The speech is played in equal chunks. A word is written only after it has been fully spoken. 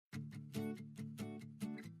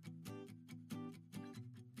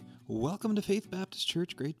Welcome to Faith Baptist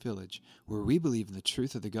Church Great Village, where we believe in the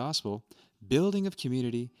truth of the gospel, building of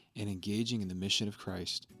community, and engaging in the mission of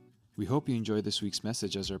Christ. We hope you enjoy this week's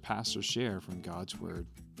message as our pastors share from God's Word.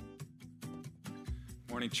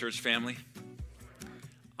 Morning, church family.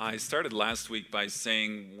 I started last week by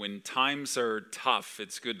saying when times are tough,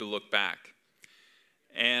 it's good to look back.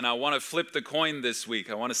 And I want to flip the coin this week.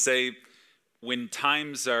 I want to say when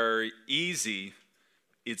times are easy,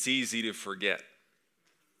 it's easy to forget.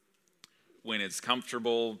 When it's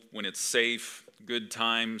comfortable, when it's safe, good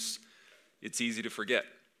times, it's easy to forget.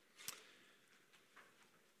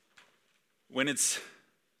 When it's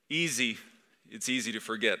easy to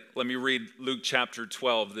forget. Let me read Luke chapter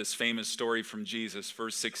 12, this famous story from Jesus,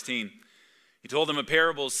 verse 16. He told them a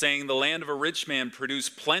parable saying, "The land of a rich man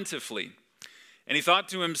produced plentifully. And he thought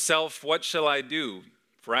to himself, 'What shall I do?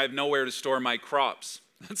 For I have nowhere to store my crops.'"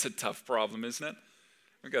 That's a tough problem, isn't it?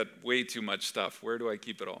 I've got way too much stuff. Where do I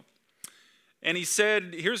keep it all? And he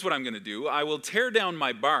said, "Here's what I'm going to do. I will tear down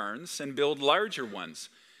my barns and build larger ones.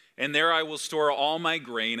 And there I will store all my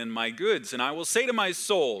grain and my goods. And I will say to my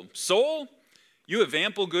soul, 'Soul, you have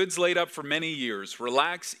ample goods laid up for many years.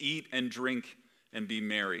 Relax, eat, and drink, and be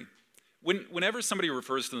merry.'" Whenever somebody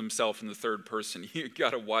refers to themselves in the third person, you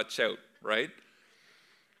got to watch out, right?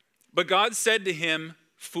 But God said to him,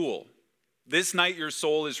 "Fool, this night your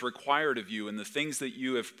soul is required of you, and the things that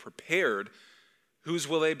you have prepared, whose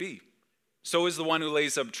will they be? So is the one who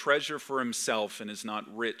lays up treasure for himself and is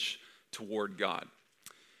not rich toward God."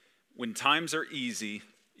 When times are easy,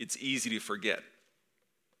 it's easy to forget.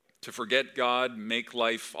 To forget God, make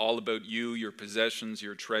life all about you, your possessions,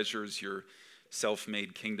 your treasures, your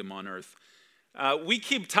self-made kingdom on earth. We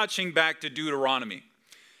keep touching back to Deuteronomy.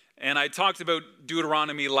 And I talked about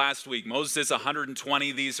Deuteronomy last week. Moses is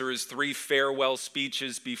 120. These are his 3 farewell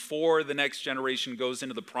speeches before the next generation goes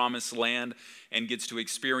into the promised land and gets to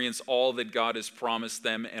experience all that God has promised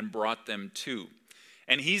them and brought them to.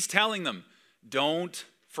 And he's telling them, don't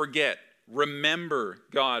forget. Remember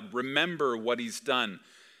God. Remember what he's done.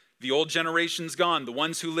 The old generation's gone. The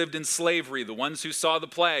ones who lived in slavery, the ones who saw the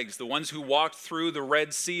plagues, the ones who walked through the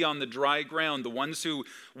Red Sea on the dry ground, the ones who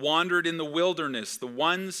wandered in the wilderness, the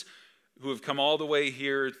ones who have come all the way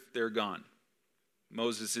here, they're gone.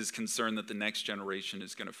 Moses is concerned that the next generation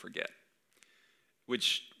is going to forget,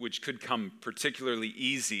 which could come particularly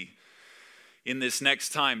easy in this next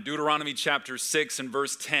time. Deuteronomy chapter 6 and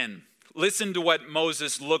verse 10. Listen to what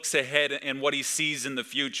Moses looks ahead and what he sees in the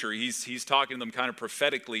future. He's talking to them kind of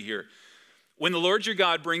prophetically here. "When the Lord your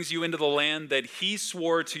God brings you into the land that he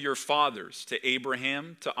swore to your fathers, to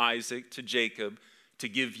Abraham, to Isaac, to Jacob, to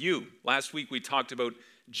give you." Last week we talked about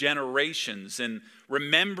generations and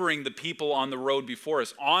remembering the people on the road before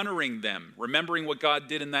us, honoring them, remembering what God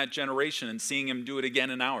did in that generation and seeing him do it again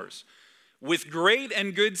in ours. "With great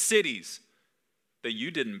and good cities that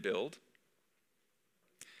you didn't build,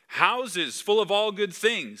 houses full of all good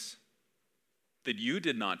things that you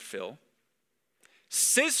did not fill,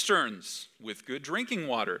 cisterns with good drinking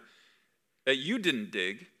water that you didn't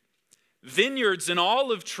dig, vineyards and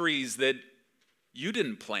olive trees that you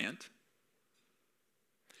didn't plant.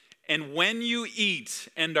 And when you eat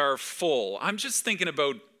and are full," I'm just thinking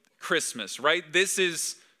about Christmas, right? This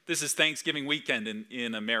is Thanksgiving weekend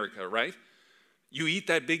in America, right? You eat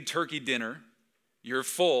that big turkey dinner, you're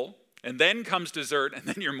full, and then comes dessert, and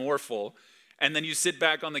then you're more full. And then you sit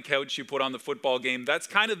back on the couch, you put on the football game. That's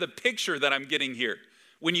kind of the picture that I'm getting here.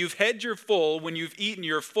 When you've had your full, when you've eaten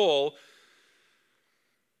your full,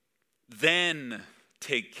 then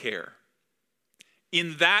take care.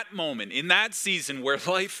 In that moment, in that season where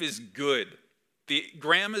life is good, the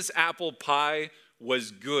grandma's apple pie was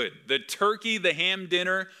good. The turkey, the ham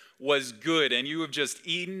dinner was good, and you have just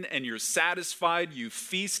eaten and you're satisfied. You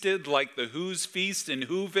feasted like the Who's feast in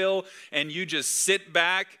Whoville, and you just sit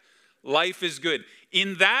back. Life is good.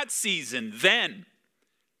 In that season, then,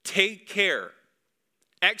 take care,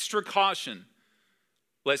 extra caution,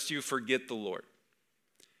 lest you forget the Lord,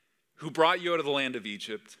 who brought you out of the land of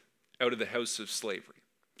Egypt, out of the house of slavery,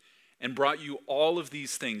 and brought you all of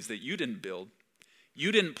these things that you didn't build,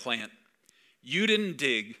 you didn't plant, you didn't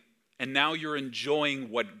dig, and now you're enjoying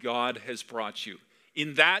what God has brought you.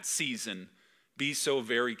 In that season, be so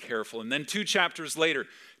very careful. And then 2 chapters later,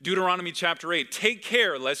 Deuteronomy chapter 8, "Take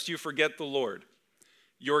care lest you forget the Lord,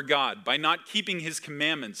 your God, by not keeping his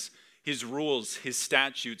commandments, his rules, his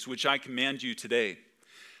statutes, which I command you today.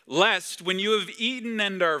 Lest when you have eaten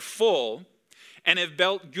and are full, and have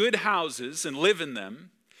built good houses and live in them,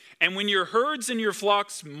 and when your herds and your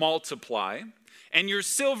flocks multiply, and your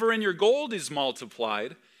silver and your gold is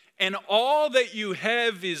multiplied, and all that you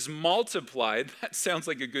have is multiplied." That sounds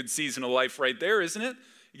like a good season of life right there, isn't it?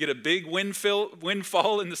 you get a big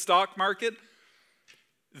windfall in the stock market,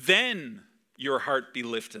 then your heart be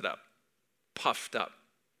lifted up, puffed up.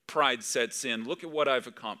 Pride sets in. Look at what I've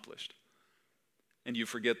accomplished. And you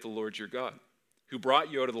forget the Lord your God, who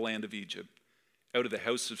brought you out of the land of Egypt, out of the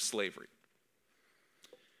house of slavery.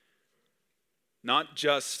 Not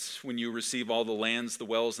just when you receive all the lands, the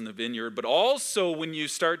wells, and the vineyard, but also when you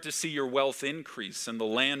start to see your wealth increase and the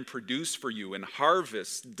land produce for you and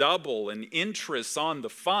harvests double and interest on the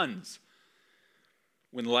funds.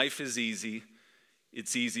 When life is easy,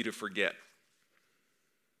 it's easy to forget.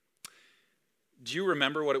 Do you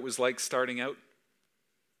remember what it was like starting out?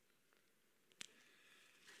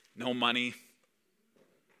 No money.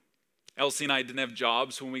 Elsie and I didn't have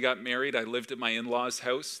jobs when we got married. I lived at my in-laws'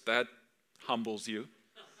 house. That humbles you.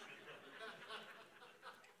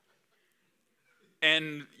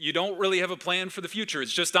 And you don't really have a plan for the future.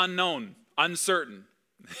 It's just unknown, uncertain.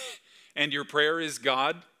 And your prayer is,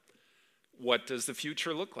 God, what does the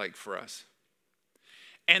future look like for us?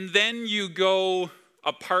 And then you go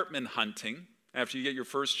apartment hunting. After you get your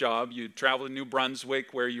first job, you travel to New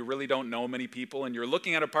Brunswick where you really don't know many people, and you're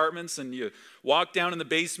looking at apartments, and you walk down in the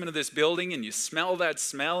basement of this building and you smell that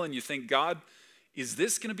smell and you think, God, is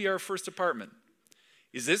this going to be our first apartment?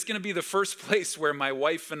 Is this going to be the first place where my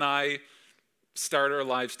wife and I start our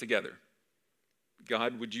lives together?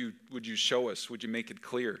 God, would you show us? Would you make it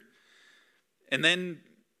clear? And then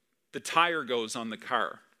the tire goes on the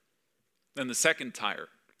car. Then the second tire.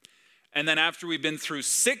 And then after we've been through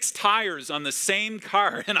 6 tires on the same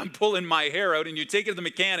car, and I'm pulling my hair out, and you take it to the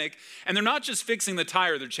mechanic, and they're not just fixing the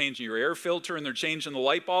tire, they're changing your air filter, and they're changing the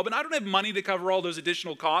light bulb, and I don't have money to cover all those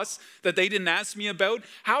additional costs that they didn't ask me about.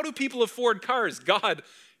 How do people afford cars? God,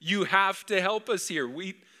 you have to help us here.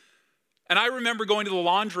 And I remember going to the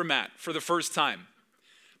laundromat for the first time,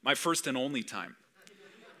 my first and only time.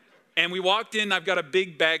 And we walked in, I've got a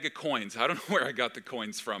big bag of coins. I don't know where I got the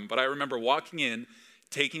coins from, but I remember walking in,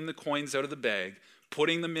 taking the coins out of the bag,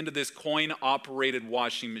 putting them into this coin-operated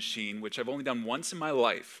washing machine, which I've only done once in my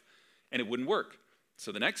life, and it wouldn't work.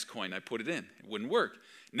 So the next coin, I put it in. It wouldn't work.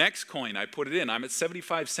 Next coin, I put it in. I'm at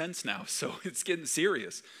 75 cents now, so it's getting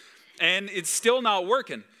serious. And it's still not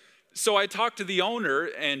working. So I talked to the owner,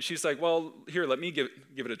 and she's like, well, here, let me give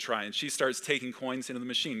it a try. And she starts taking coins into the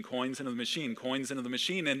machine, coins into the machine, coins into the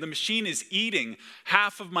machine, and the machine is eating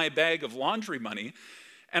half of my bag of laundry money.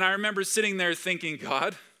 And I remember sitting there thinking,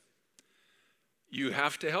 God, you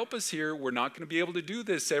have to help us here. We're not going to be able to do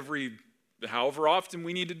this however often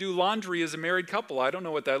we need to do laundry as a married couple. I don't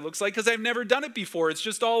know what that looks like because I've never done it before. It's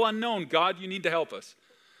just all unknown. God, you need to help us.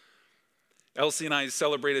 Elsie and I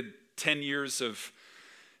celebrated 10 years of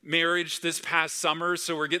marriage this past summer,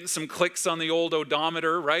 so we're getting some clicks on the old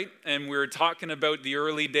odometer, right? And we were talking about the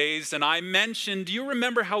early days, and I mentioned, do you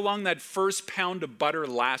remember how long that first pound of butter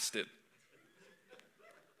lasted?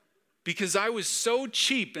 Because I was so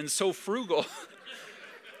cheap and so frugal.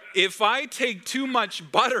 If I take too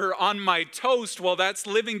much butter on my toast, well, that's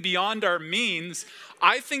living beyond our means.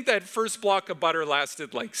 I think that first block of butter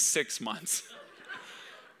lasted like 6 months.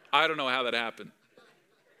 I don't know how that happened.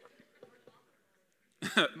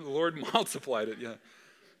 The Lord multiplied it, yeah.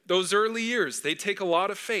 Those early years, they take a lot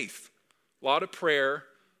of faith, a lot of prayer,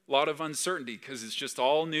 a lot of uncertainty, because it's just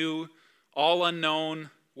all new, all unknown.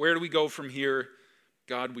 Where do we go from here?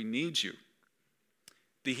 God, we need you.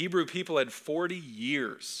 The Hebrew people had 40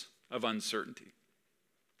 years of uncertainty.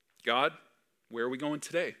 God, where are we going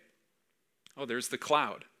today? Oh, there's the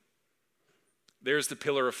cloud. There's the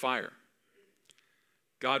pillar of fire.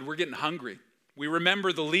 God, we're getting hungry. We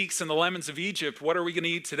remember the leeks and the lemons of Egypt. What are we going to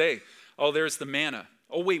eat today? Oh, there's the manna.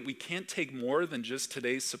 Oh, wait, we can't take more than just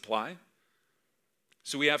today's supply?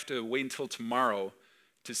 So we have to wait until tomorrow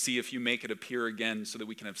to see if you make it appear again so that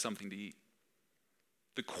we can have something to eat.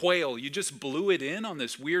 The quail, you just blew it in on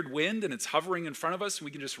this weird wind and it's hovering in front of us and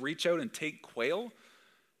we can just reach out and take quail,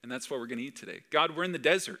 and that's what we're going to eat today. God, we're in the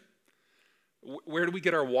desert. Where do we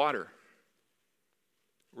get our water?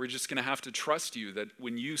 We're just going to have to trust you that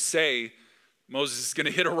when you say Moses is going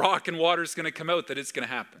to hit a rock and water is going to come out, that it's going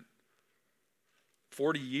to happen.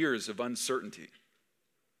 40 years of uncertainty.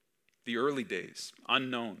 The early days,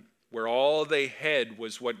 unknown, where all they had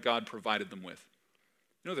was what God provided them with.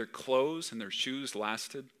 You know, their clothes and their shoes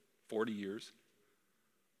lasted 40 years.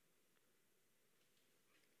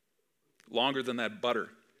 Longer than that butter.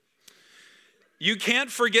 You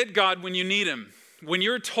can't forget God when you need him. When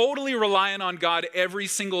you're totally reliant on God every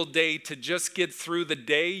single day to just get through the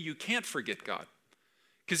day, you can't forget God.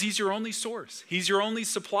 Because he's your only source. He's your only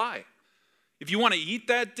supply. If you want to eat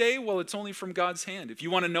that day, well, it's only from God's hand. If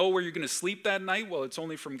you want to know where you're going to sleep that night, well, it's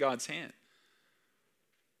only from God's hand.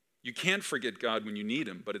 You can't forget God when you need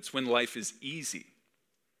him, but it's when life is easy,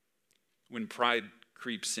 when pride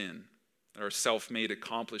creeps in, our self-made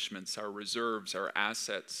accomplishments, our reserves, our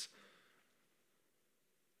assets.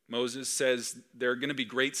 Moses says there are going to be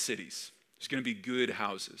great cities. There's going to be good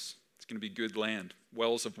houses. It's going to be good land,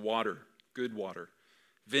 wells of water, good water,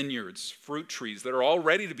 vineyards, fruit trees that are all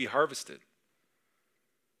ready to be harvested.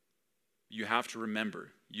 You have to remember,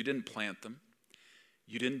 you didn't plant them.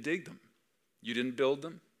 You didn't dig them. You didn't build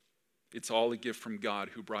them. It's all a gift from God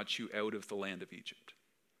who brought you out of the land of Egypt,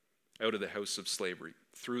 out of the house of slavery,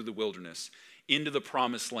 through the wilderness, into the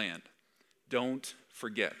promised land. Don't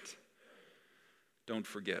forget. Don't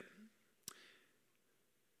forget.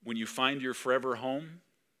 When you find your forever home,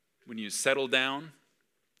 when you settle down,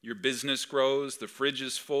 your business grows, the fridge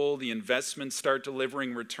is full, the investments start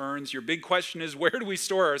delivering returns, your big question is, where do we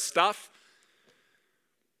store our stuff?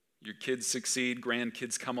 Your kids succeed,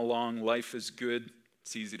 grandkids come along, life is good.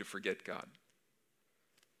 It's easy to forget God.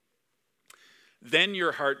 Then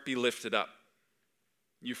your heart be lifted up.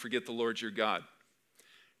 You forget the Lord your God,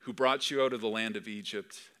 who brought you out of the land of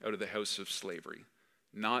Egypt, out of the house of slavery,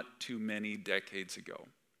 not too many decades ago.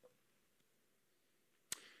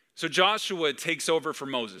 So Joshua takes over for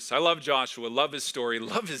Moses. I love Joshua, love his story,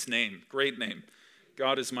 love his name, great name.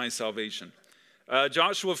 God is my salvation.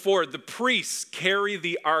 Joshua 4, the priests carry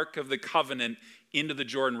the Ark of the Covenant into the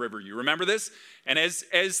Jordan River. You remember this? And as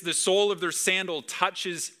the sole of their sandal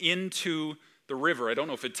touches into the river, I don't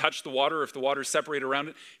know if it touched the water or if the water separated around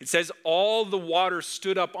it, it says all the water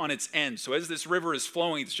stood up on its end. So as this river is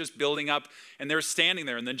flowing, it's just building up, and they're standing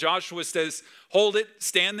there. And then Joshua says, hold it,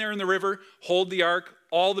 stand there in the river, hold the ark.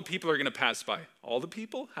 All the people are going to pass by. All the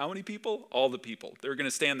people? How many people? All the people. They're going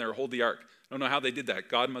to stand there, hold the ark. I don't know how they did that.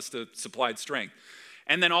 God must have supplied strength.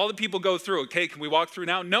 And then all the people go through. Okay, can we walk through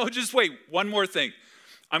now? No, just wait. One more thing.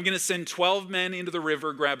 I'm going to send 12 men into the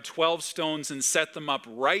river, grab 12 stones, and set them up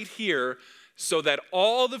right here so that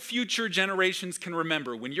all the future generations can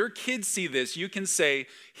remember. When your kids see this, you can say,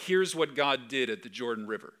 here's what God did at the Jordan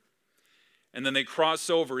River. And then they cross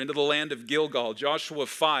over into the land of Gilgal. Joshua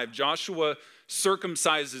 5. Joshua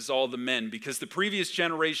circumcises all the men because the previous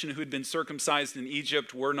generation who had been circumcised in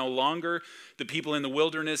Egypt were no longer. The people in the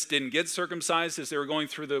wilderness didn't get circumcised as they were going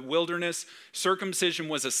through the wilderness. Circumcision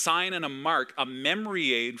was a sign and a mark, a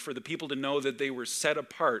memory aid for the people to know that they were set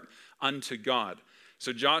apart unto God.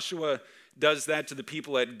 So Joshua does that to the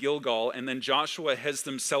people at Gilgal, and then Joshua has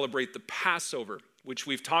them celebrate the Passover, which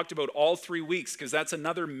we've talked about all 3 weeks because that's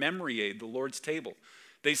another memory aid, the Lord's table.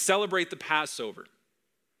 They celebrate the Passover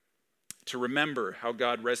to remember how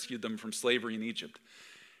God rescued them from slavery in Egypt.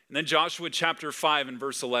 And then Joshua chapter 5 and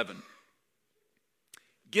verse 11.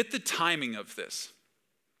 Get the timing of this.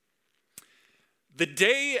 The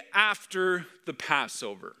day after the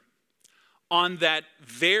Passover, on that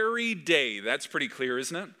very day, that's pretty clear,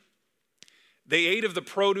 isn't it? They ate of the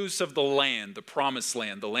produce of the land, the promised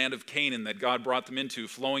land, the land of Canaan that God brought them into,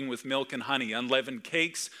 flowing with milk and honey, unleavened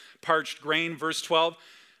cakes, parched grain. Verse 12,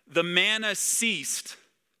 the manna ceased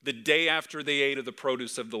the day after they ate of the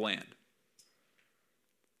produce of the land.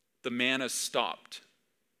 The manna stopped.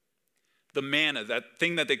 The manna, that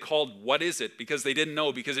thing that they called, what is it? Because they didn't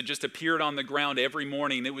know, because it just appeared on the ground every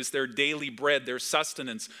morning. It was their daily bread, their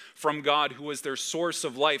sustenance from God, who was their source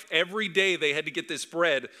of life. Every day they had to get this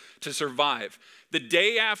bread to survive. The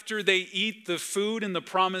day after they eat the food in the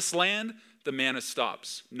promised land, the manna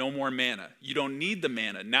stops. No more manna. You don't need the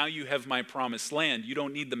manna. Now you have my promised land. You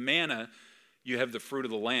don't need the manna. You have the fruit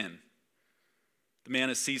of the land. The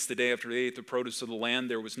manna ceased the day after they ate the produce of the land.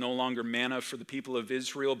 There was no longer manna for the people of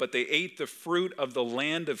Israel, but they ate the fruit of the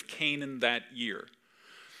land of Canaan that year.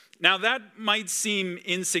 Now that might seem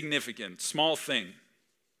insignificant, small thing.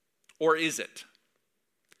 Or is it?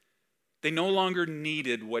 They no longer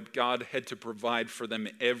needed what God had to provide for them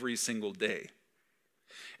every single day.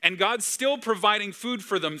 And God's still providing food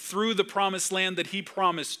for them through the promised land that he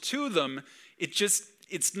promised to them.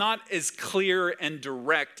 It's not as clear and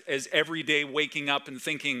direct as every day waking up and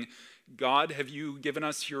thinking, God, have you given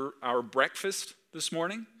us our breakfast this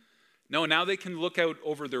morning? No, now they can look out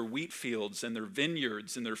over their wheat fields and their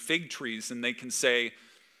vineyards and their fig trees, and they can say,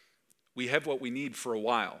 we have what we need for a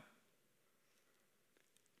while.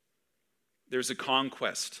 There's a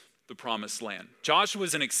conquest, the promised land. Joshua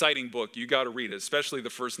is an exciting book. You got to read it, especially the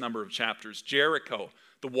first number of chapters. Jericho,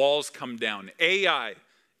 the walls come down. Ai,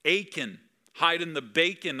 Achan, hiding the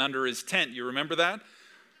bacon under his tent. You remember that?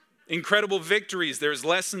 Incredible victories. There's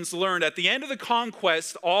lessons learned. At the end of the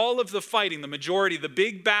conquest, all of the fighting, the majority, the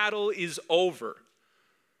big battle is over.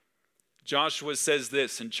 Joshua says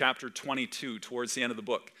this in chapter 22, towards the end of the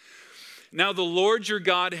book. Now the Lord your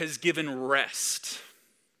God has given rest.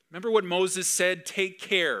 Remember what Moses said? Take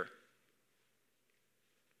care.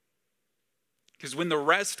 Because when the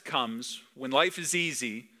rest comes, when life is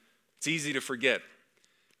easy, it's easy to forget.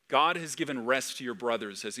 God has given rest to your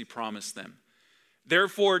brothers as he promised them.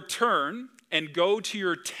 Therefore, turn and go to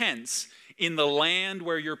your tents in the land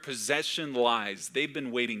where your possession lies. They've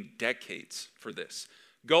been waiting decades for this.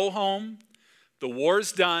 Go home. The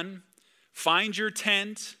war's done. Find your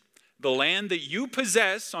tent, the land that you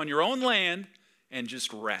possess on your own land, and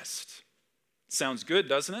just rest. Sounds good,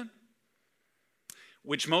 doesn't it?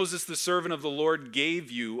 Which Moses, the servant of the Lord, gave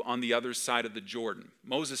you on the other side of the Jordan.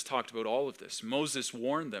 Moses talked about all of this. Moses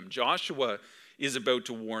warned them. Joshua is about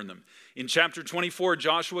to warn them. In chapter 24,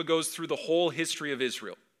 Joshua goes through the whole history of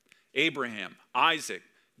Israel. Abraham, Isaac,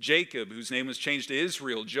 Jacob, whose name was changed to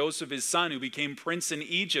Israel, Joseph, his son, who became prince in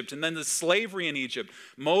Egypt, and then the slavery in Egypt,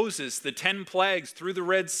 Moses, the 10 plagues, through the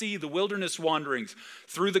Red Sea, the wilderness wanderings,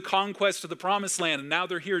 through the conquest of the promised land, and now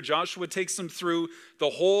they're here. Joshua takes them through the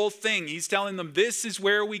whole thing. He's telling them, this is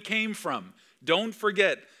where we came from. Don't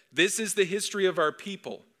forget, this is the history of our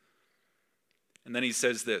people. And then he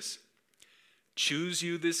says this, choose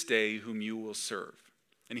you this day whom you will serve.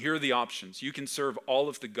 And here are the options. You can serve all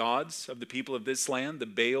of the gods of the people of this land, the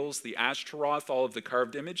Baals, the Ashtaroth, all of the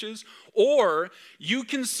carved images, or you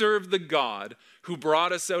can serve the God who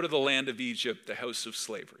brought us out of the land of Egypt, the house of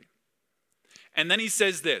slavery. And then he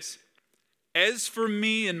says this, as for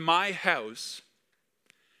me and my house,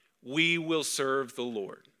 we will serve the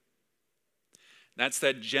Lord. That's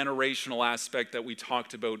that generational aspect that we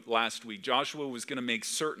talked about last week. Joshua was going to make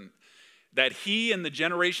certain that he and the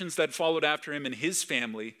generations that followed after him and his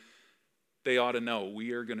family, they ought to know,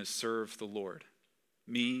 we are going to serve the Lord,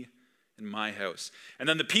 me and my house. And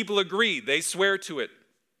then the people agree. They swear to it.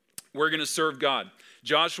 We're going to serve God.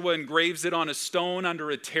 Joshua engraves it on a stone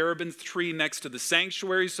under a terebinth tree next to the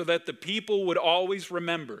sanctuary so that the people would always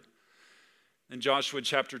remember. In Joshua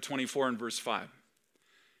chapter 24 and verse 5,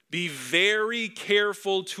 be very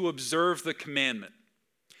careful to observe the commandment.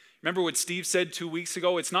 Remember what Steve said 2 weeks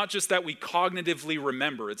ago? It's not just that we cognitively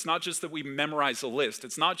remember. It's not just that we memorize a list.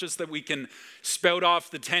 It's not just that we can spout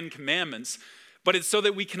off the 10 commandments, but it's so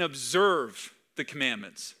that we can observe the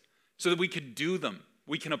commandments, so that we can do them,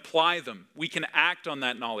 we can apply them, we can act on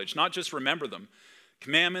that knowledge, not just remember them.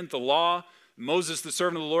 Commandment, the law, Moses, the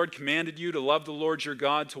servant of the Lord, commanded you to love the Lord your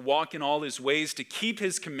God, to walk in all his ways, to keep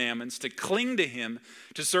his commandments, to cling to him,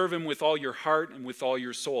 to serve him with all your heart and with all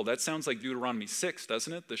your soul. That sounds like Deuteronomy 6,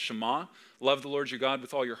 doesn't it? The Shema, love the Lord your God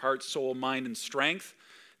with all your heart, soul, mind, and strength.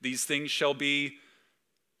 These things shall be,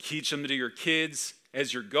 teach them to your kids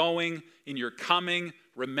as you're going, in your coming.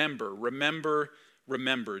 Remember, remember,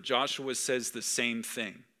 remember. Joshua says the same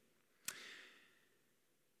thing.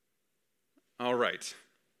 All right.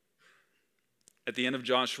 At the end of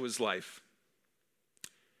Joshua's life,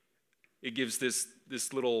 it gives this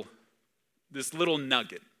little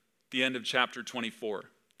nugget, the end of chapter 24.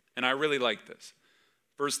 And I really like this.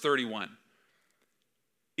 Verse 31.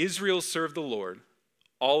 Israel served the Lord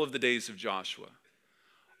all of the days of Joshua.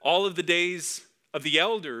 All of the days of the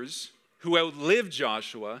elders who outlived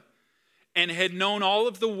Joshua and had known all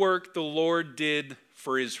of the work the Lord did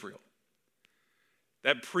for Israel.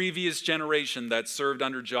 That previous generation that served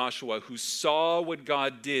under Joshua, who saw what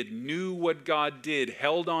God did, knew what God did,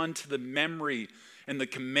 held on to the memory and the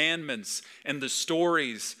commandments and the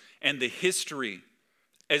stories and the history.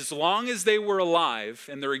 As long as they were alive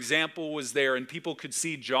and their example was there and people could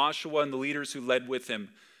see Joshua and the leaders who led with him,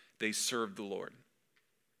 they served the Lord.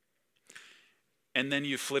 And then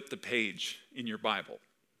you flip the page in your Bible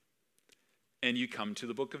and you come to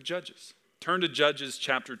the book of Judges. Turn to Judges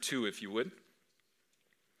chapter 2, if you would.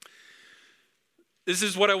 This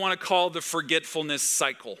is what I want to call the forgetfulness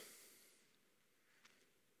cycle.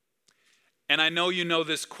 And I know you know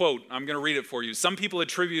this quote. I'm going to read it for you. Some people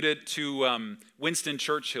attribute it to Winston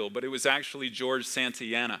Churchill, but it was actually George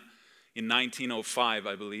Santayana in 1905,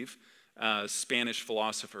 I believe, a Spanish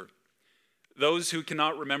philosopher. Those who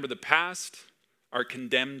cannot remember the past are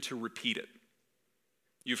condemned to repeat it.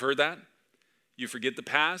 You've heard that? You forget the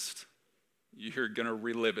past, you're going to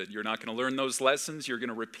relive it. You're not going to learn those lessons. You're going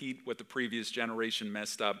to repeat what the previous generation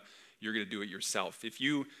messed up. You're going to do it yourself. If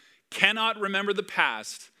you cannot remember the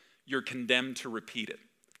past, you're condemned to repeat it.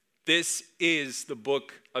 This is the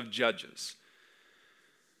book of Judges.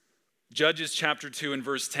 Judges chapter 2 and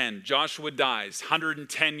verse 10. Joshua dies,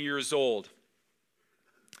 110 years old.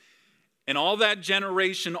 And all that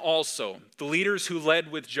generation also, the leaders who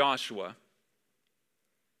led with Joshua,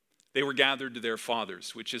 they were gathered to their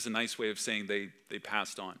fathers, which is a nice way of saying they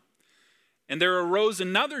passed on. And there arose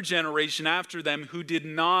another generation after them who did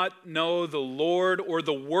not know the Lord or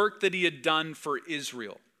the work that he had done for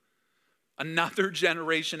Israel. another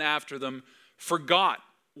generation after them, forgot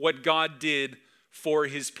what God did for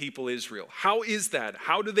his people Israel. How is that?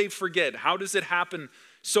 How do they forget? How does it happen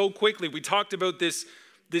so quickly? We talked about this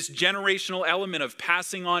generational element of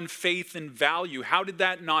passing on faith and value. How did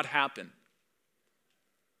that not happen?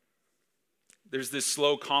 There's this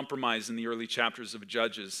slow compromise in the early chapters of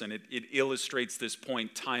Judges, and it illustrates this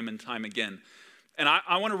point time and time again. And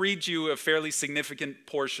I want to read you a fairly significant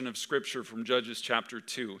portion of Scripture from Judges chapter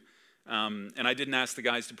 2. And I didn't ask the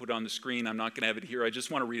guys to put it on the screen. I'm not going to have it here. I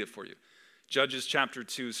just want to read it for you. Judges chapter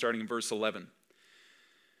 2, starting in verse 11.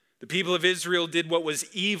 The people of Israel did what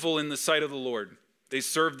was evil in the sight of the Lord. They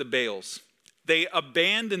served the Baals. They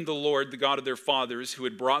abandoned the Lord, the God of their fathers, who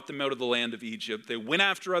had brought them out of the land of Egypt. They went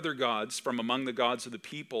after other gods from among the gods of the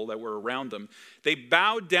people that were around them. They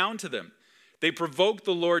bowed down to them. They provoked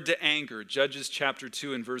the Lord to anger. Judges chapter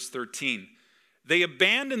 2 and verse 13. They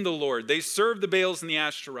abandoned the Lord. They served the Baals and the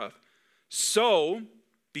Ashtoreth. So,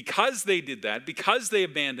 because they did that, because they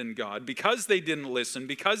abandoned God, because they didn't listen,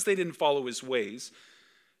 because they didn't follow his ways,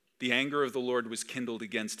 the anger of the Lord was kindled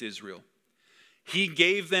against Israel. He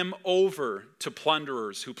gave them over to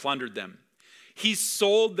plunderers who plundered them. He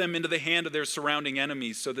sold them into the hand of their surrounding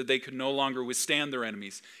enemies so that they could no longer withstand their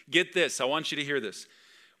enemies. Get this, I want you to hear this.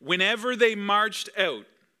 Whenever they marched out,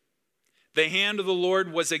 the hand of the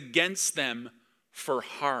Lord was against them for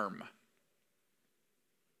harm.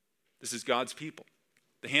 This is God's people.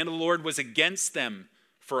 The hand of the Lord was against them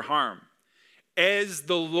for harm, as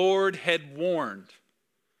the Lord had warned,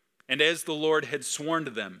 and as the Lord had sworn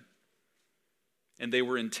to them. And they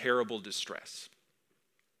were in terrible distress.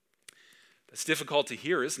 That's difficult to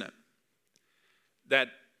hear, isn't it? That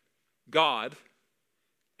God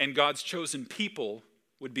and God's chosen people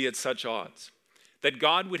would be at such odds. That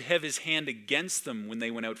God would have his hand against them when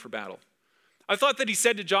they went out for battle. I thought that he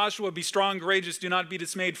said to Joshua, be strong, courageous, do not be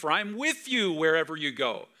dismayed, for I am with you wherever you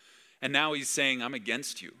go. And now he's saying, I'm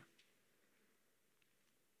against you.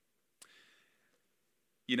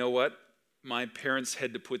 You know what? My parents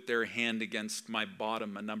had to put their hand against my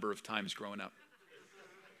bottom a number of times growing up.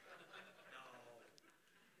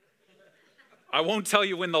 I won't tell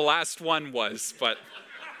you when the last one was, but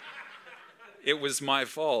it was my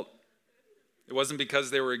fault. It wasn't because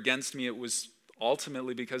they were against me. It was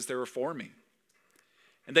ultimately because they were for me.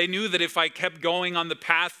 And they knew that if I kept going on the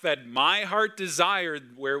path that my heart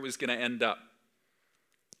desired, where it was going to end up.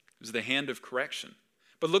 It was the hand of correction.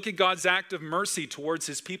 But look at God's act of mercy towards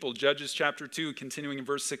his people. Judges chapter 2, continuing in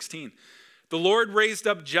verse 16. The Lord raised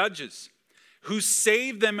up judges who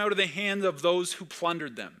saved them out of the hand of those who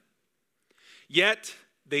plundered them. Yet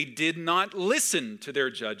they did not listen to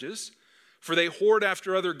their judges, for they whored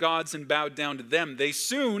after other gods and bowed down to them. They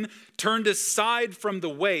soon turned aside from the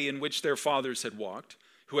way in which their fathers had walked,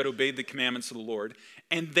 who had obeyed the commandments of the Lord,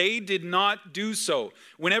 and they did not do so.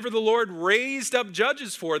 Whenever the Lord raised up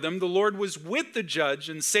judges for them, the Lord was with the judge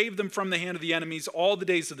and saved them from the hand of the enemies all the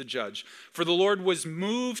days of the judge. For the Lord was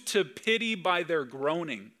moved to pity by their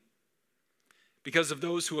groaning because of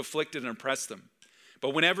those who afflicted and oppressed them.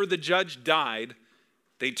 But whenever the judge died,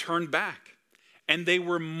 they turned back, and they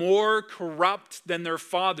were more corrupt than their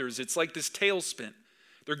fathers. It's like this tailspin.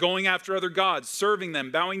 They're going after other gods, serving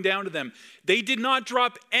them, bowing down to them. They did not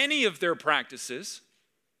drop any of their practices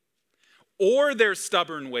or their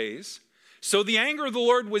stubborn ways. So the anger of the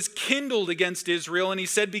Lord was kindled against Israel, and he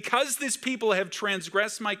said, because this people have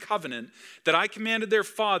transgressed my covenant that I commanded their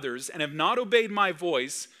fathers and have not obeyed my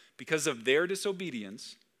voice because of their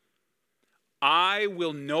disobedience, I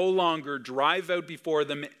will no longer drive out before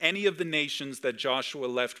them any of the nations that Joshua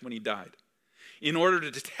left when he died, in order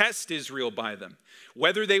to test Israel by them,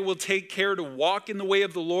 whether they will take care to walk in the way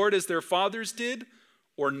of the Lord as their fathers did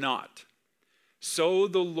or not. So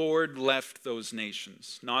the Lord left those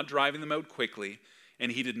nations, not driving them out quickly,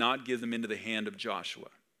 and he did not give them into the hand of Joshua.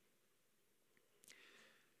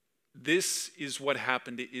 This is what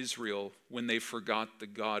happened to Israel when they forgot the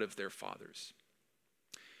God of their fathers,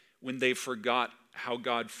 when they forgot how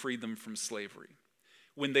God freed them from slavery,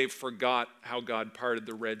 when they forgot how God parted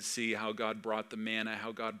the Red Sea, how God brought the manna,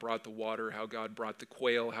 how God brought the water, how God brought the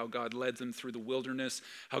quail, how God led them through the wilderness,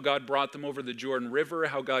 how God brought them over the Jordan River,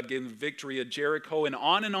 how God gave them victory at Jericho, and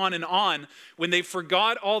on and on and on. When they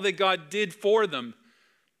forgot all that God did for them,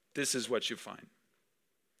 this is what you find.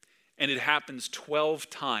 And it happens 12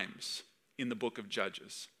 times in the book of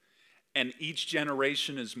Judges. And each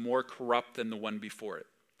generation is more corrupt than the one before it.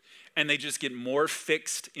 And they just get more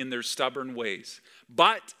fixed in their stubborn ways.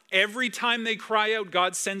 But every time they cry out,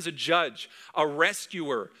 God sends a judge, a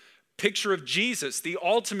rescuer. Picture of Jesus, the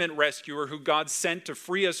ultimate rescuer who God sent to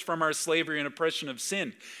free us from our slavery and oppression of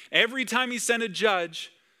sin. Every time he sent a judge,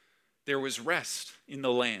 there was rest in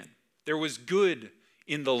the land. There was good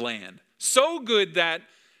in the land. So good that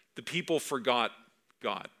the people forgot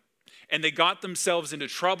God. And they got themselves into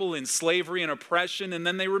trouble in slavery and oppression. And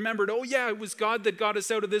then they remembered, oh yeah, it was God that got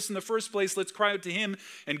us out of this in the first place. Let's cry out to him.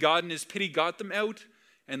 And God in his pity got them out.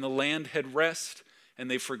 And the land had rest.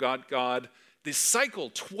 And they forgot God. This cycle,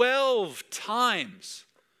 12 times.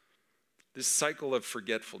 This cycle of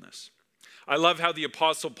forgetfulness. I love how the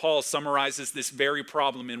Apostle Paul summarizes this very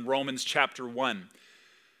problem in Romans chapter 1.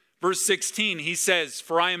 Verse 16, he says,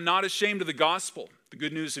 "For I am not ashamed of the gospel," the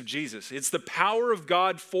good news of Jesus. "It's the power of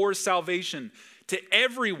God for salvation to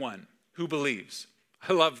everyone who believes."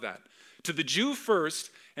 I love that. To the Jew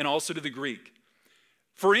first and also to the Greek.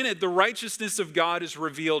 "For in it the righteousness of God is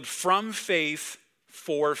revealed from faith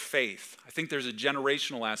for faith." I think there's a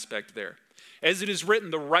generational aspect there. "As it is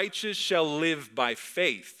written, the righteous shall live by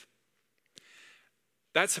faith."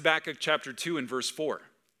 That's Habakkuk chapter 2 and verse 4.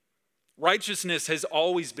 Righteousness has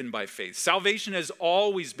always been by faith. Salvation has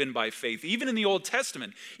always been by faith. Even in the Old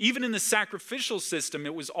Testament, even in the sacrificial system,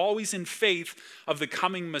 it was always in faith of the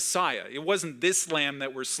coming Messiah. It wasn't this lamb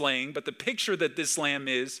that we're slaying, but the picture that this lamb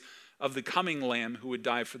is of the coming lamb who would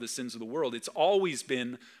die for the sins of the world. It's always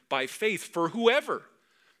been by faith for whoever.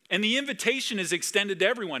 And the invitation is extended to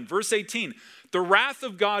everyone. Verse 18, "The wrath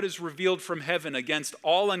of God is revealed from heaven against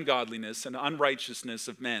all ungodliness and unrighteousness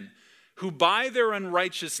of men, who by their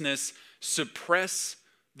unrighteousness suppress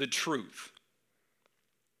the truth."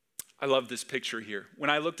 I love this picture here. When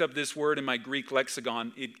I looked up this word in my Greek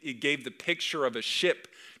lexicon, it gave the picture of a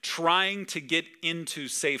ship trying to get into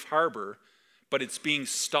safe harbor, but it's being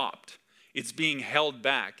stopped. It's being held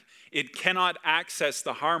back. It cannot access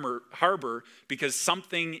the harbor because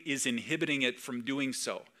something is inhibiting it from doing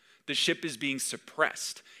so. The ship is being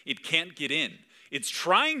suppressed. It can't get in. It's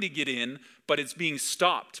trying to get in, but it's being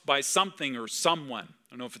stopped by something or someone.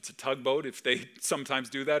 I don't know if it's a tugboat, if they sometimes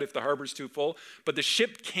do that, if the harbor's too full, but the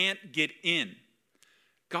ship can't get in.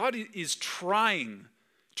 God is trying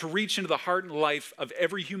to reach into the heart and life of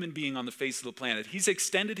every human being on the face of the planet. He's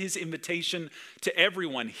extended his invitation to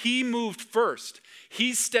everyone. He moved first.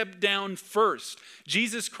 He stepped down first.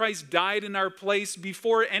 Jesus Christ died in our place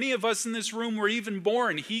before any of us in this room were even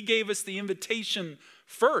born. He gave us the invitation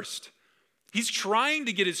first. He's trying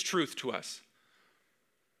to get his truth to us.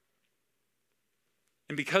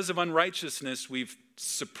 And because of unrighteousness, we've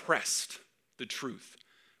suppressed the truth.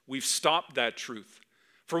 We've stopped that truth.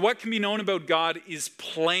 For what can be known about God is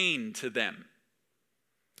plain to them,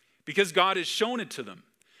 because God has shown it to them.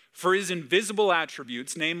 For his invisible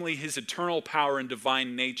attributes, namely his eternal power and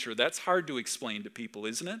divine nature, that's hard to explain to people,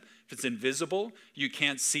 isn't it? If it's invisible, you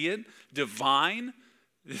can't see it. Divine,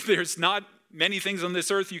 there's not many things on this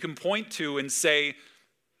earth you can point to and say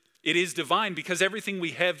it is divine, because everything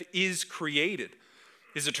we have is created.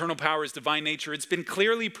 His eternal power, his divine nature, it's been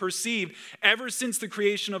clearly perceived ever since the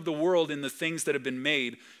creation of the world in the things that have been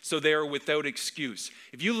made, so they are without excuse.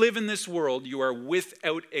 If you live in this world, you are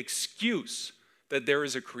without excuse that there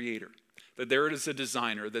is a creator, that there is a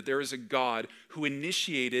designer, that there is a God who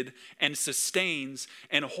initiated and sustains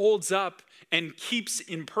and holds up and keeps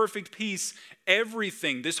in perfect peace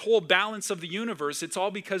everything. This whole balance of the universe, it's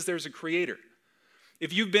all because there's a creator.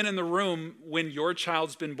 If you've been in the room when your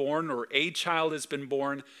child's been born or a child has been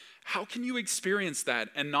born, how can you experience that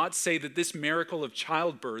and not say that this miracle of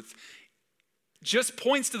childbirth just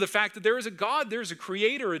points to the fact that there is a God, there's a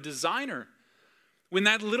creator, a designer? When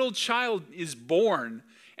that little child is born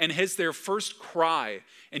and has their first cry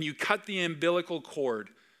and you cut the umbilical cord,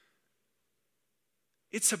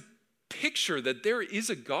 it's a picture that there is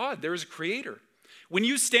a God, there is a creator. When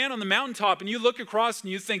you stand on the mountaintop and you look across and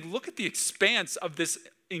you think, look at the expanse of this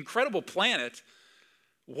incredible planet,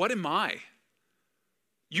 what am I?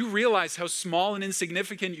 You realize how small and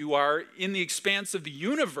insignificant you are in the expanse of the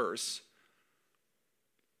universe.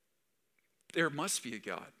 There must be a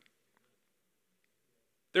God.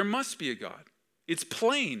 There must be a God. It's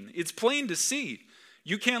plain. It's plain to see.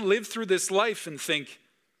 You can't live through this life and think,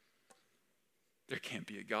 there can't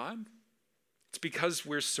be a God. It's because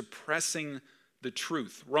we're suppressing the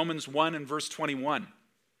truth. Romans 1 and verse 21.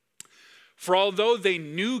 For although they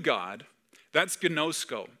knew God, that's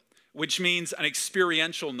gnosko, which means an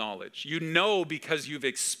experiential knowledge. You know because you've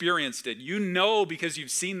experienced it. You know because you've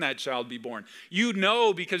seen that child be born. You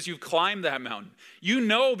know because you've climbed that mountain. You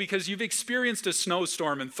know because you've experienced a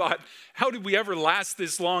snowstorm and thought, how did we ever last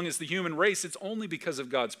this long as the human race? It's only because of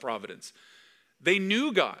God's providence. They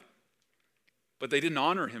knew God, but they didn't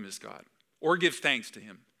honor him as God or give thanks to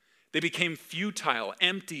him. They became futile,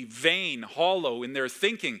 empty, vain, hollow in their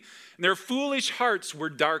thinking, and their foolish hearts were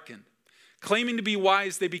darkened. Claiming to be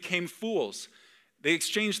wise, they became fools. They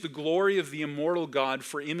exchanged the glory of the immortal God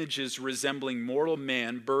for images resembling mortal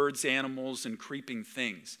man, birds, animals, and creeping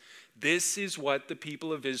things. This is what the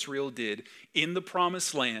people of Israel did in the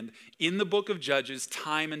promised land, in the book of Judges,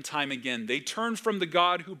 time and time again. They turned from the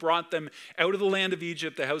God who brought them out of the land of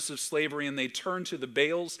Egypt, the house of slavery, and they turned to the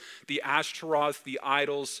Baals, the Ashtaroth, the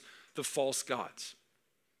idols, the false gods.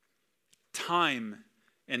 Time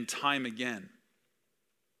and time again.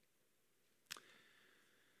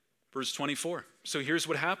 Verse 24. So here's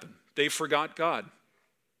what happened. They forgot God.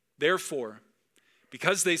 Therefore,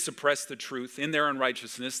 because they suppressed the truth in their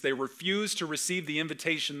unrighteousness, they refused to receive the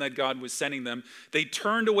invitation that God was sending them. They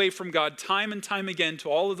turned away from God time and time again to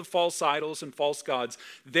all of the false idols and false gods.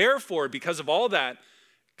 Therefore, because of all that,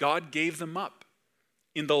 God gave them up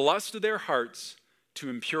in the lust of their hearts to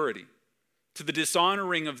impurity, to the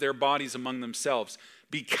dishonoring of their bodies among themselves,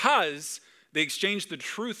 because they exchanged the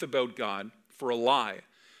truth about God for a lie,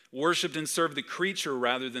 worshipped and served the creature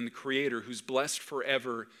rather than the Creator, who's blessed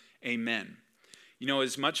forever. Amen. You know,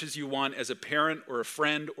 as much as you want as a parent or a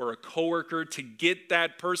friend or a coworker to get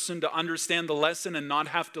that person to understand the lesson and not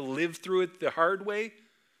have to live through it the hard way,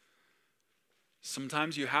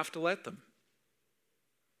 sometimes you have to let them.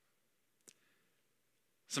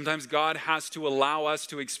 Sometimes God has to allow us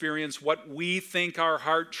to experience what we think our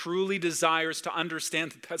heart truly desires, to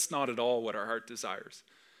understand that that's not at all what our heart desires.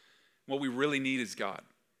 What we really need is God.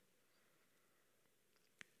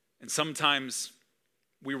 And sometimes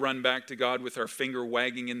we run back to God with our finger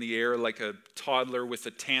wagging in the air like a toddler with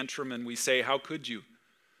a tantrum, and we say, how could you?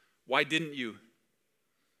 Why didn't you?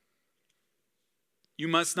 You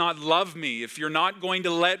must not love me. If you're not going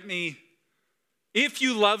to let me, if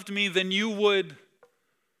you loved me, then you would.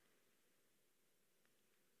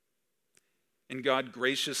 And God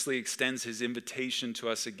graciously extends his invitation to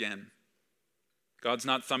us again. God's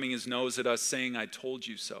not thumbing his nose at us saying, I told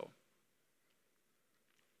you so.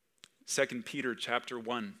 2 Peter chapter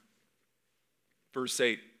 1, verse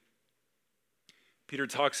 8. Peter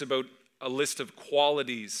talks about a list of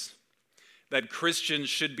qualities that Christians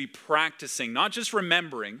should be practicing, not just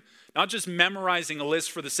remembering, not just memorizing a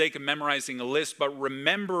list for the sake of memorizing a list, but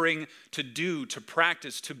remembering to do, to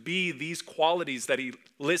practice, to be these qualities that he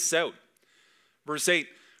lists out. Verse 8,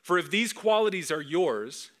 for if these qualities are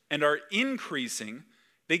yours and are increasing,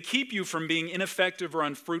 they keep you from being ineffective or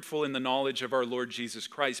unfruitful in the knowledge of our Lord Jesus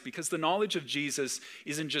Christ, because the knowledge of Jesus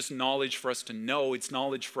isn't just knowledge for us to know, it's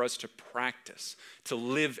knowledge for us to practice, to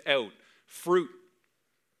live out fruit.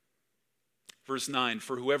 Verse 9,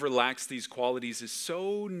 for whoever lacks these qualities is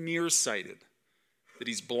so nearsighted that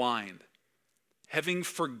he's blind, having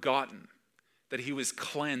forgotten that he was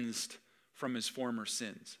cleansed from his former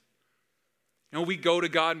sins. You know, we go to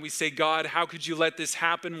God and we say, God, how could you let this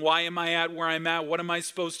happen? Why am I at where I'm at? What am I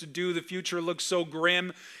supposed to do? The future looks so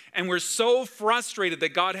grim. And we're so frustrated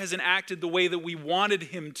that God hasn't acted the way that we wanted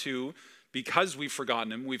him to because we've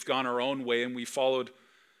forgotten him. We've gone our own way and we followed.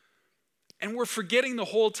 And we're forgetting the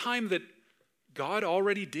whole time that God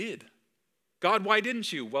already did. God, why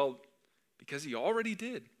didn't you? Well, because he already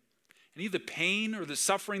did. Any of the pain or the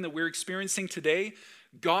suffering that we're experiencing today,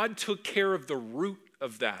 God took care of the root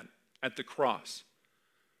of that at the cross.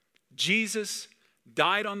 Jesus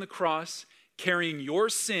died on the cross carrying your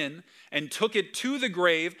sin and took it to the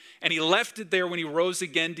grave, and he left it there when he rose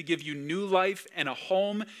again to give you new life and a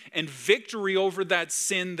home and victory over that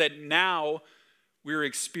sin that now we're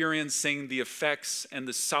experiencing the effects and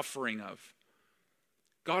the suffering of.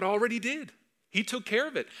 God already did. He took care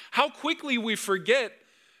of it. How quickly we forget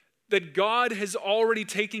that God has already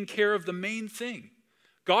taken care of the main thing.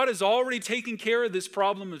 God has already taken care of this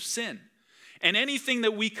problem of sin. And anything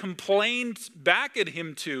that we complained back at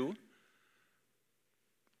him to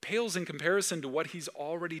pales in comparison to what he's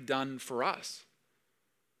already done for us.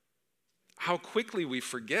 How quickly we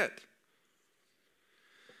forget.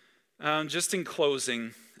 Just in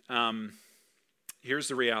closing, here's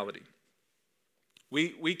the reality.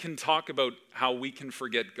 We can talk about how we can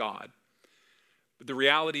forget God, but the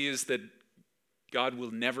reality is that God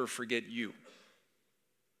will never forget you.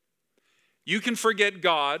 You can forget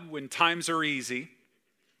God when times are easy,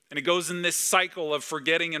 and it goes in this cycle of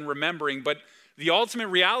forgetting and remembering, but the ultimate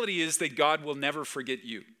reality is that God will never forget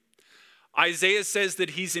you. Isaiah says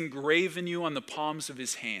that he's engraven you on the palms of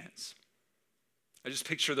his hands. I just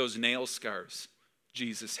picture those nail scars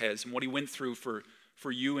Jesus has and what he went through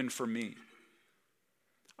for you and for me.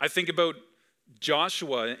 I think about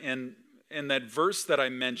Joshua and that verse that I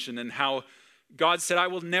mentioned and how God said, I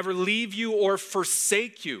will never leave you or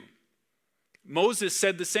forsake you. Moses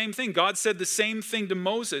said the same thing. God said the same thing to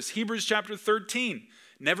Moses. Hebrews chapter 13.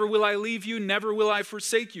 Never will I leave you, never will I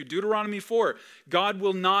forsake you. Deuteronomy 4, God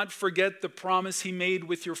will not forget the promise he made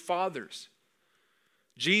with your fathers.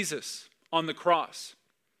 Jesus on the cross,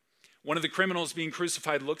 one of the criminals being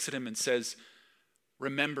crucified looks at him and says,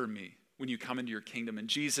 remember me when you come into your kingdom. And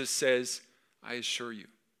Jesus says, I assure you,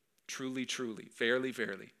 truly, truly, verily,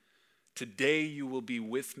 verily, today you will be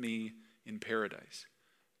with me in paradise.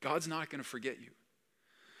 God's not going to forget you.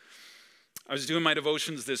 I was doing my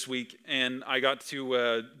devotions this week, and I got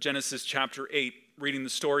to Genesis chapter 8, reading the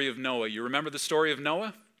story of Noah. You remember the story of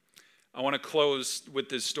Noah? I want to close with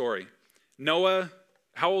this story. Noah,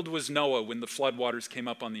 how old was Noah when the floodwaters came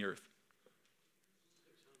up on the earth?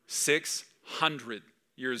 600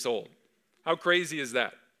 years old. How crazy is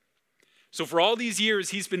that? So for all these years,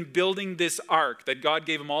 he's been building this ark that God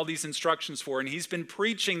gave him all these instructions for, and he's been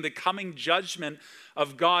preaching the coming judgment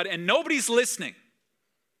of God, and nobody's listening.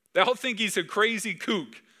 They all think he's a crazy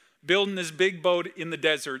kook building this big boat in the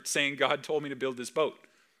desert saying, God told me to build this boat.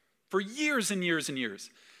 For years and years and years.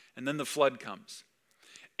 And then the flood comes.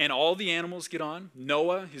 And all the animals get on.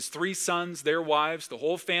 Noah, his 3 sons, their wives, the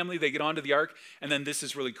whole family, they get onto the ark. And then this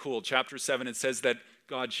is really cool. Chapter 7, it says that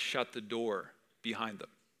God shut the door behind them.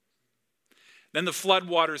 Then the flood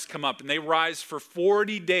waters come up and they rise for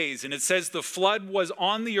 40 days. And it says the flood was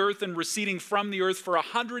on the earth and receding from the earth for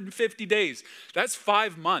 150 days. That's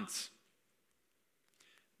 5 months.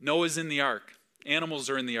 Noah's in the ark. Animals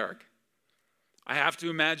are in the ark. I have to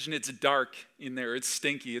imagine it's dark in there. It's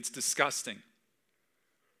stinky. It's disgusting.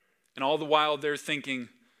 And all the while they're thinking,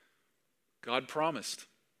 God promised.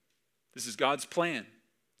 This is God's plan.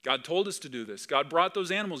 God told us to do this. God brought those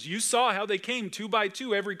animals. You saw how they came 2 by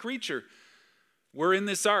 2, every creature. We're in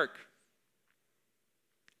this ark.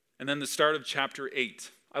 And then the start of chapter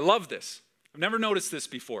 8. I love this. I've never noticed this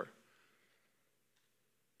before.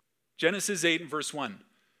 Genesis 8 and verse 1.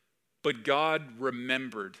 But God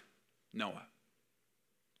remembered Noah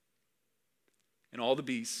and all the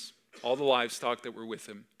beasts, all the livestock that were with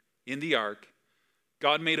him in the ark.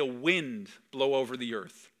 God made a wind blow over the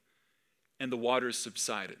earth, and the waters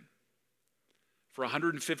subsided. For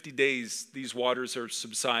 150 days, these waters are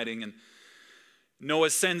subsiding, and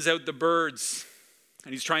Noah sends out the birds,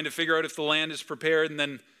 and he's trying to figure out if the land is prepared, and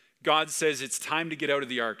then God says, it's time to get out of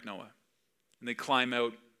the ark, Noah. And they climb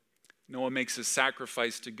out. Noah makes a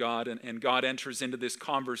sacrifice to God, and God enters into this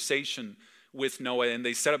conversation with Noah, and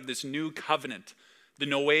they set up this new covenant, the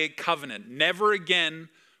Noahic covenant. Never again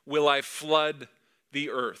will I flood the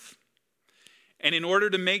earth. And in order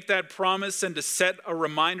to make that promise and to set a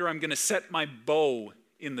reminder, I'm going to set my bow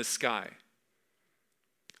in the sky.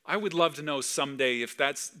 I would love to know someday if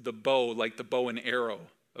that's the bow, like the bow and arrow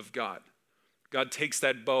of God. God takes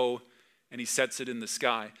that bow and he sets it in the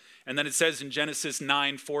sky. And then it says in Genesis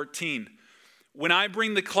 9:14, when I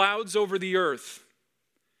bring the clouds over the earth,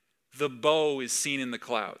 the bow is seen in the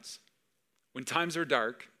clouds. When times are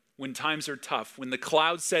dark, when times are tough, when the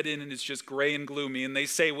clouds set in and it's just gray and gloomy, and they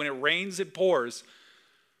say when it rains, it pours,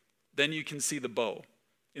 then you can see the bow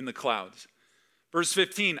in the clouds. Verse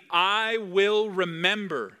 15, I will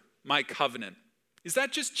remember my covenant. Is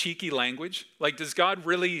that just cheeky language? Like, does God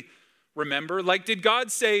really remember? Like, did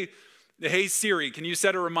God say, hey, Siri, can you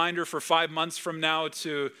set a reminder for 5 months from now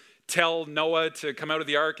to tell Noah to come out of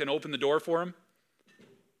the ark and open the door for him?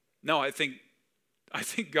 No, I think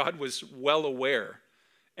God was well aware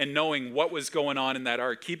and knowing what was going on in that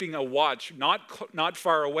ark, keeping a watch not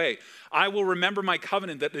far away. I will remember my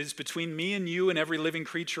covenant that is between me and you and every living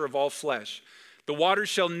creature of all flesh. The waters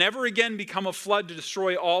shall never again become a flood to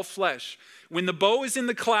destroy all flesh. When the bow is in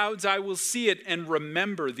the clouds, I will see it and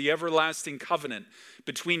remember the everlasting covenant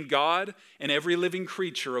between God and every living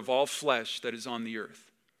creature of all flesh that is on the earth.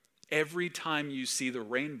 Every time you see the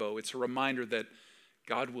rainbow, it's a reminder that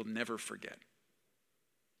God will never forget.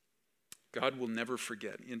 God will never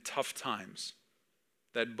forget. In tough times,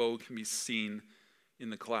 that bow can be seen in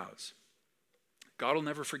the clouds. God will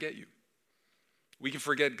never forget you. We can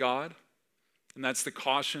forget God, and that's the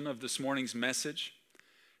caution of this morning's message,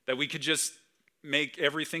 that we could just make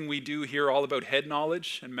everything we do here all about head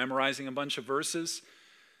knowledge and memorizing a bunch of verses.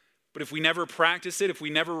 But if we never practice it, if we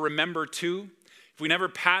never remember to, if we never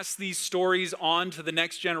pass these stories on to the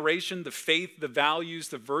next generation, the faith, the values,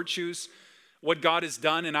 the virtues, what God has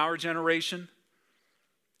done in our generation,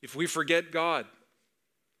 if we forget God,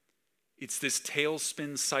 it's this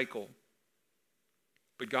tailspin cycle.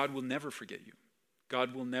 But God will never forget you.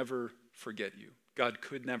 God will never forget you. God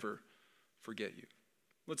could never forget you.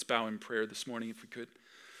 Let's bow in prayer this morning if we could.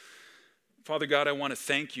 Father God, I want to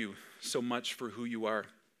thank you so much for who you are.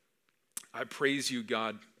 I praise you,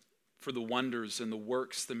 God, for the wonders and the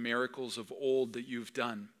works, the miracles of old that you've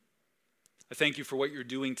done. I thank you for what you're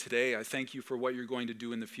doing today. I thank you for what you're going to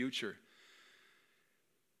do in the future.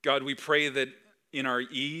 God, we pray that in our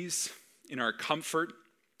ease, in our comfort,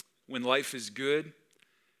 when life is good,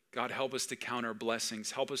 God, help us to count our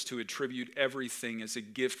blessings. Help us to attribute everything as a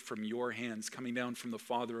gift from your hands, coming down from the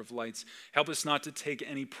Father of lights. Help us not to take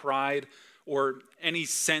any pride or any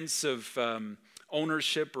sense of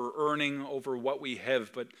ownership or earning over what we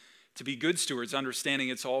have, but to be good stewards, understanding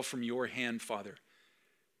it's all from your hand, Father.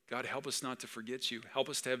 God, help us not to forget you. Help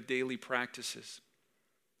us to have daily practices.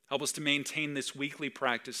 Help us to maintain this weekly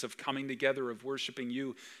practice of coming together, of worshiping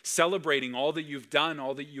you, celebrating all that you've done,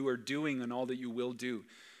 all that you are doing, and all that you will do.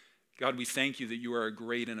 God, we thank you that you are a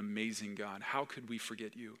great and amazing God. How could we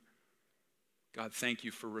forget you? God, thank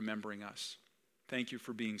you for remembering us. Thank you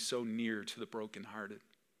for being so near to the brokenhearted.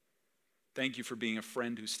 Thank you for being a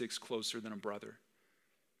friend who sticks closer than a brother.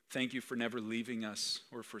 Thank you for never leaving us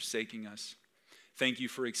or forsaking us. Thank you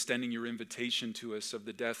for extending your invitation to us of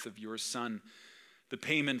the death of your Son, the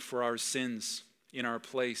payment for our sins in our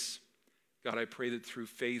place. God, I pray that through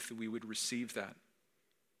faith we would receive that.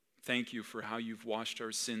 Thank you for how you've washed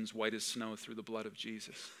our sins white as snow through the blood of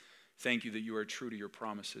Jesus. Thank you that you are true to your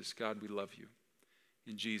promises. God, we love you.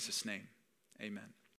 In Jesus' name, amen.